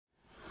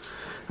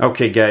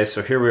Okay guys,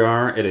 so here we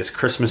are. It is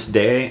Christmas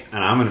Day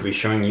and I'm going to be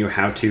showing you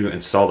how to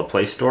install the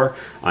Play Store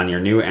on your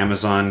new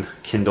Amazon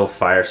Kindle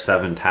Fire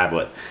 7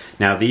 tablet.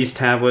 Now these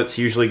tablets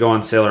usually go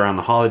on sale around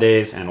the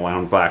holidays and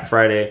on Black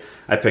Friday.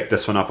 I picked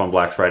this one up on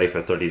Black Friday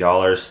for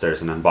 $30.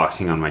 There's an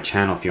unboxing on my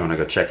channel if you want to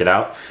go check it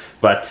out.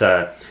 But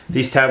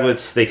these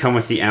tablets, they come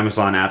with the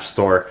Amazon App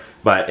Store,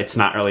 but it's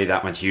not really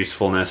that much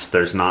usefulness.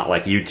 There's not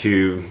like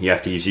YouTube. You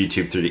have to use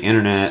YouTube through the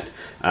internet.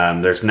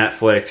 There's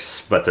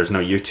Netflix, but there's no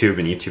YouTube,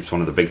 and YouTube's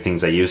one of the big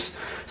things I use.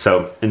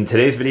 So in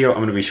today's video, I'm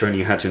going to be showing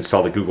you how to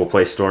install the Google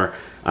Play Store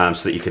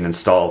so that you can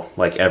install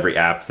like every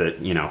app that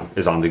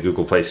is on the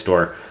Google Play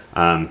Store,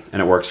 and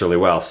it works really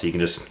well. So you can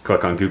just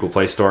click on Google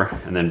Play Store,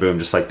 and then boom,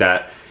 just like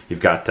that, you've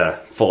got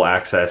full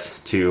access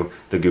to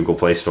the Google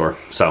Play Store.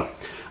 So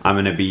I'm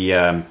going to be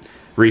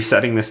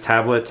resetting this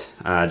tablet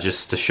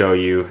just to show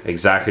you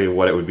exactly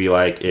what it would be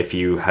like if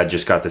you had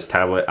just got this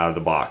tablet out of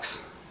the box.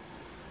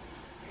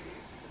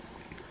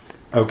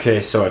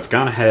 Okay, so I've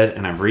gone ahead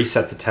and I've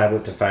reset the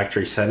tablet to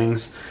factory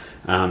settings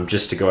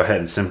just to go ahead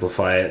and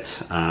simplify it,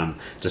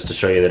 just to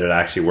show you that it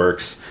actually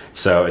works.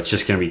 So it's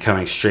just going to be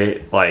coming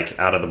straight like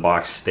out of the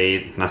box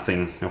state,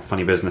 nothing, no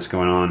funny business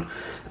going on.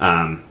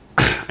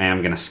 I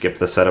am going to skip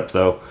the setup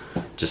though,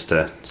 just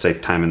to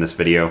save time in this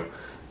video.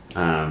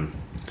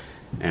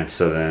 And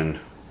so then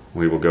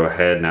we will go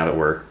ahead, now that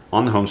we're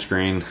on the home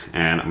screen,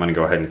 and I'm going to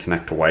go ahead and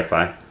connect to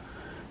Wi-Fi,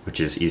 which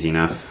is easy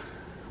enough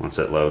once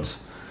it loads.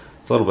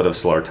 It's a little bit of a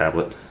slower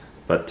tablet,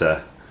 but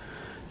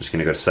just going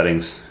to go to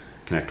settings,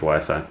 connect to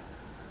Wi-Fi.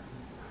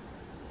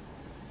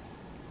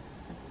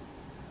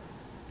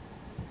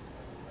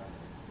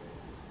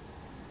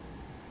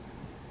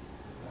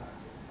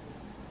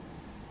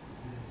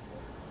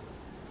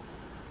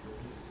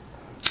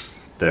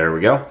 There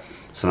we go.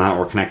 So now that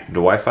we're connected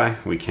to Wi-Fi,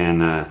 we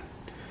can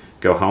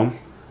go home,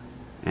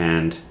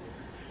 and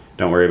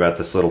don't worry about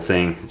this little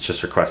thing. It's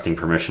just requesting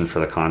permission for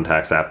the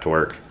Contacts app to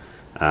work.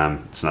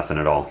 It's nothing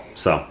at all.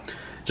 So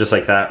just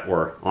like that,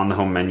 we're on the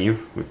home menu.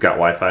 We've got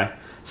Wi-Fi.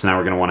 So now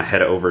we're going to want to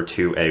head over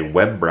to a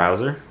web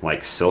browser,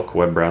 like Silk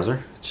web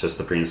browser. It's just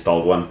the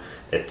pre-installed one.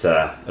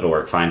 It'll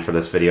work fine for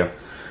this video.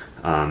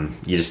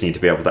 You just need to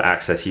be able to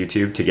access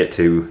YouTube to get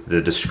to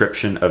the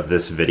description of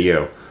this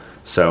video.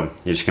 So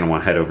you're just going to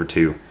want to head over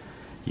to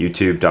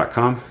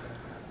youtube.com.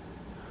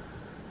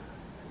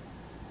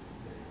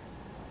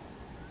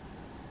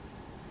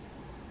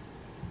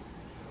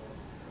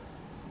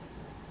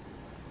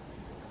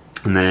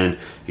 And then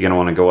you're going to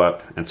want to go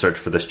up and search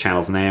for this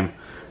channel's name,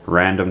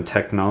 Random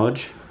Tech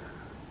Knowledge.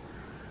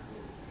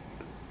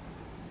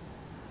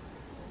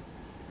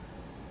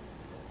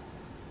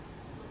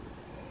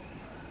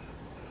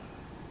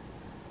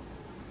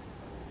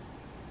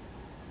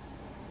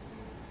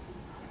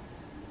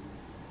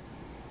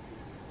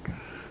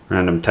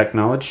 Random Tech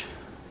Knowledge.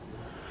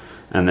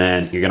 And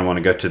then you're going to want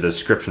to go to the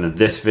description of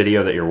this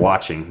video that you're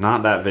watching,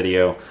 not that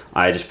video.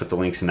 I just put the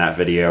links in that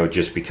video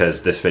just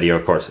because this video,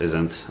 of course,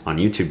 isn't on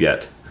YouTube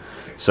yet.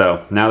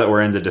 So now that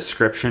we're in the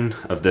description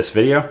of this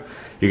video,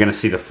 you're going to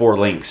see the 4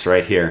 links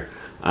right here.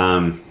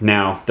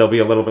 Now, they'll be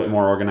a little bit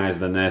more organized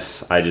than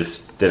this. I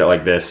just did it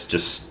like this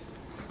just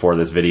for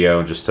this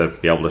video, just to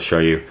be able to show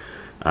you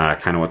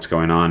kind of what's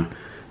going on.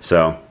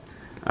 So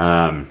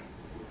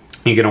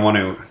you're going to want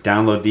to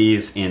download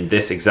these in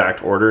this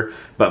exact order,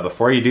 but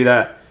before you do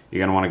that, you're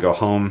going to want to go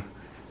home,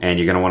 and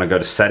you're going to want to go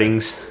to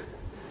settings,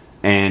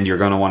 and you're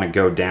going to want to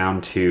go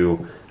down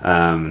to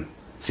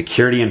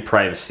security and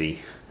privacy,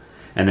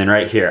 and then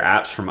right here,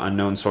 apps from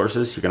unknown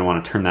sources, you're going to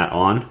want to turn that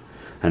on,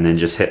 and then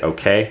just hit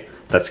OK.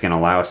 That's going to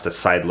allow us to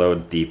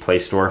sideload the Play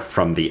Store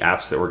from the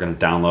apps that we're going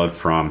to download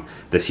from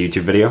this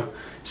YouTube video.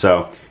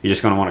 So you're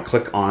just going to want to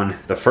click on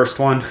the first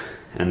one,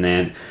 and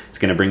then it's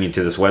going to bring you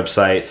to this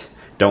website.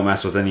 Don't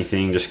mess with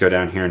anything, just go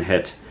down here and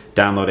hit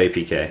download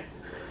APK.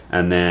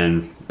 And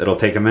then it'll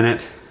take a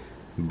minute,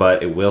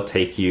 but it will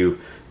take you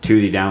to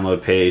the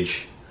download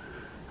page.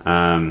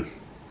 Sometimes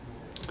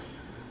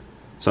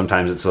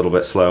it's a little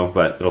bit slow,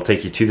 but it'll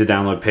take you to the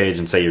download page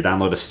and say your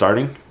download is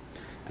starting.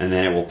 And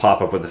then it will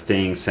pop up with a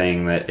thing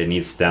saying that it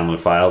needs to download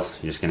files.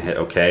 You're just gonna hit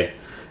OK.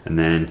 And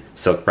then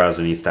Silk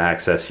browser needs to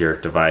access your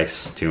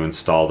device to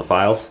install the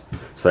files.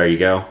 So there you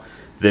go.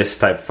 This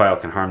type of file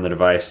can harm the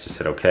device. Just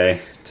hit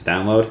OK to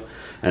download.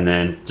 And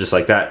then just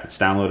like that, it's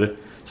downloaded.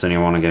 So then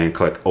you want to go and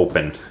click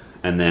open,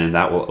 and then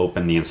that will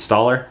open the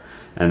installer.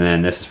 And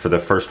then this is for the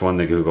first one,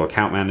 the Google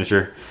Account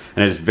Manager.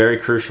 And it is very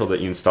crucial that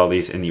you install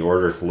these in the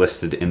order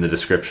listed in the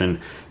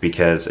description,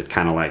 because it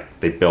kind of like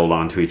they build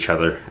onto each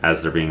other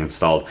as they're being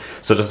installed.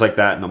 So just like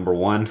that, number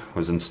 1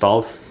 was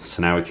installed.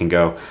 So now we can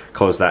go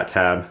close that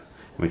tab,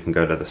 and we can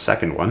go to the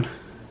second one.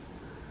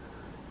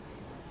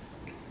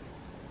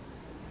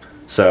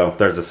 So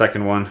there's the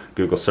second one,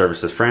 Google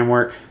Services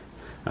Framework.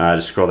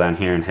 Just scroll down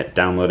here and hit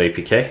download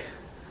APK,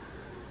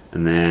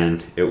 and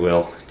then it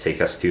will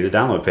take us to the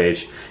download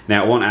page.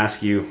 Now it won't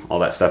ask you all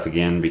that stuff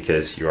again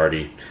because you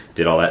already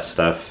did all that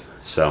stuff,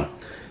 so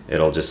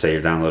it'll just say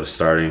your download is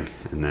starting,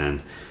 and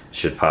then it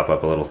should pop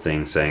up a little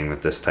thing saying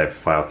that this type of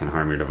file can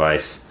harm your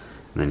device,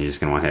 and then you're just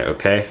going to want to hit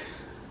OK.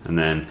 and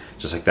then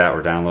just like that,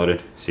 we're downloaded.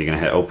 So you're gonna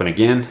hit open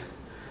again.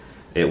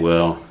 It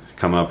will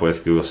come up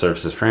with Google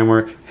Services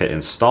Framework, hit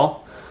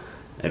install.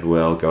 It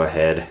will go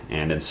ahead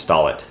and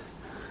install it.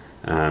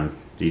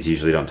 These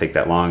usually don't take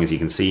that long, as you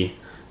can see,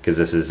 because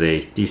this is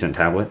a decent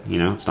tablet. You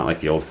know, it's not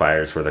like the old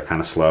Fires where they're kind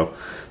of slow.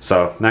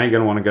 So now you're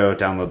gonna want to go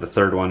download the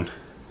third one.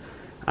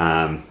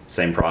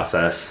 Same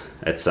process.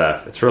 It's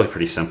really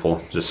pretty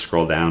simple. Just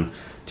scroll down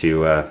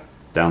to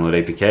download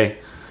APK,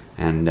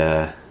 and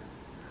then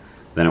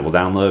it will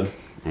download,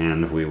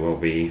 and we will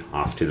be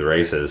off to the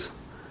races.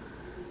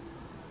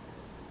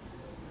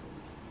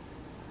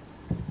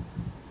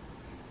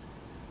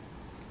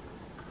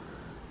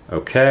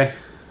 Okay.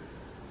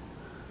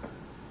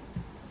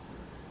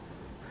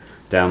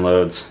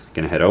 Downloads.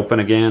 Gonna hit open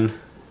again.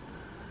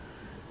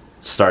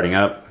 Starting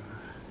up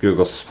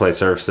Google Play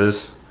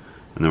Services,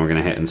 and then we're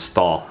gonna hit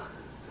install.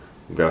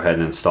 Go ahead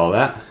and install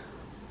that.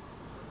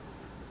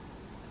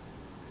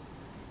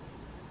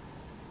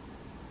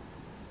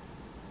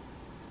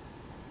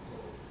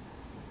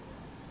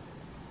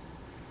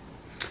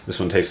 This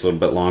one takes a little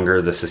bit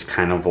longer. This is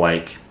kind of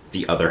like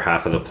the other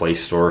half of the Play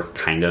Store,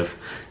 kind of.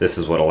 This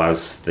is what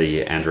allows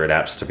the Android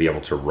apps to be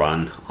able to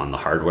run on the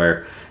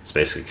hardware. It's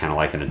basically kind of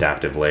like an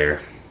adaptive layer.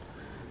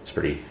 It's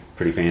pretty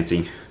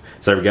fancy.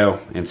 So there we go,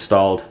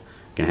 installed.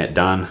 Gonna hit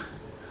done.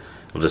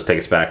 It'll just take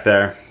us back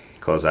there.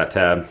 Close that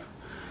tab.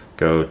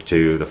 Go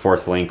to the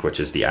fourth link, which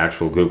is the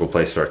actual Google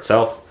Play Store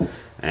itself,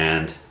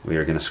 and we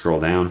are gonna scroll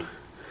down.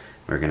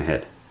 We're gonna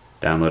hit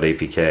download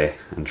APK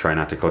and try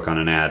not to click on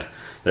an ad.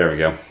 There we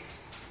go.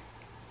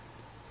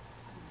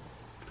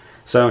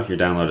 So your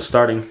download is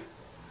starting.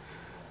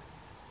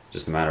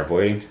 Just a matter of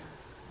waiting.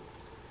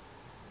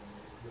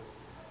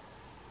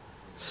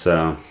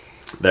 So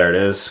there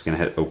it is. Gonna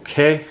hit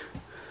OK,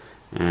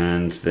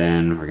 and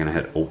then we're gonna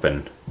hit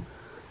open.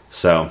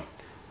 So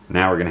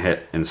now we're gonna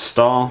hit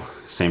install.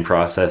 Same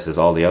process as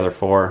all the other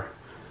four.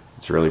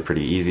 It's really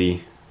pretty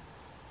easy.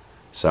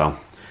 So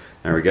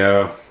there we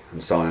go,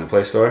 installing the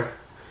Play Store.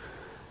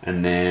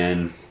 And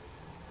then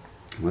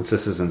once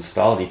this is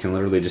installed, you can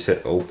literally just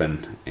hit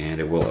open, and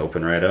it will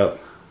open right up.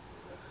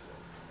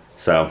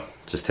 So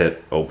just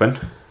hit open,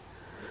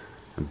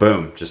 and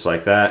boom, just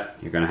like that,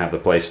 you're gonna have the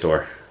Play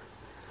Store.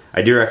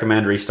 I do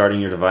recommend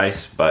restarting your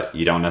device, but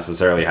you don't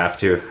necessarily have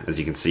to. As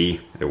you can see,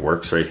 it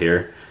works right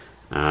here.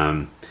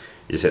 You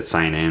just hit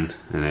sign in,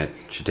 and it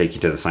should take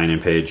you to the sign in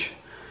page.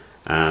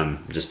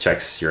 Just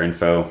checks your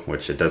info,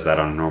 which it does that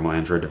on a normal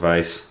Android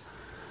device.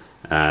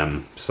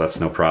 So that's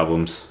no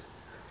problems.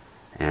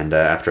 And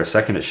after a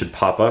second, it should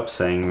pop up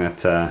saying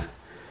that well,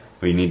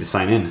 you need to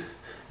sign in.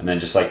 And then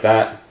just like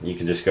that, you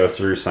can just go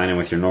through, sign in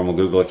with your normal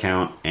Google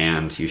account,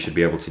 and you should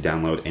be able to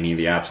download any of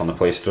the apps on the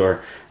Play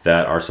Store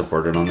that are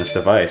supported on this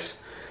device.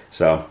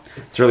 So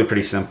it's really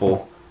pretty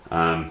simple,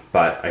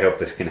 but I hope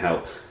this can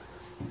help.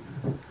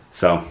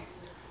 So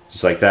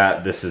just like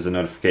that, this is a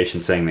notification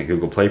saying that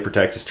Google Play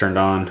Protect is turned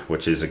on,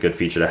 which is a good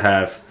feature to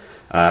have,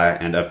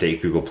 and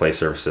update Google Play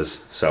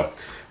services. So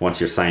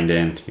once you're signed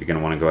in, you're going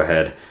to want to go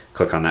ahead,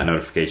 click on that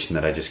notification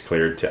that I just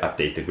cleared to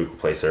update the Google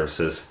Play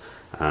services,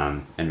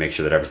 and make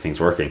sure that everything's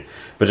working.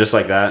 But just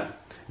like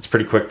that, it's a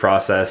pretty quick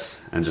process,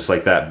 and just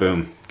like that,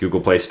 boom,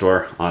 Google Play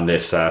Store on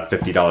this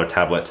 $50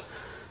 tablet.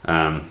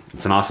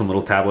 It's an awesome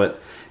little tablet.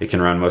 It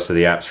can run most of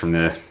the apps from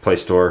the Play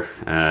Store,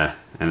 and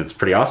it's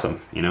pretty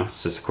awesome. You know,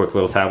 it's just a quick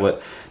little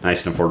tablet,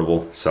 nice and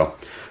affordable. So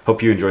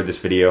hope you enjoyed this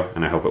video,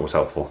 and I hope it was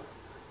helpful.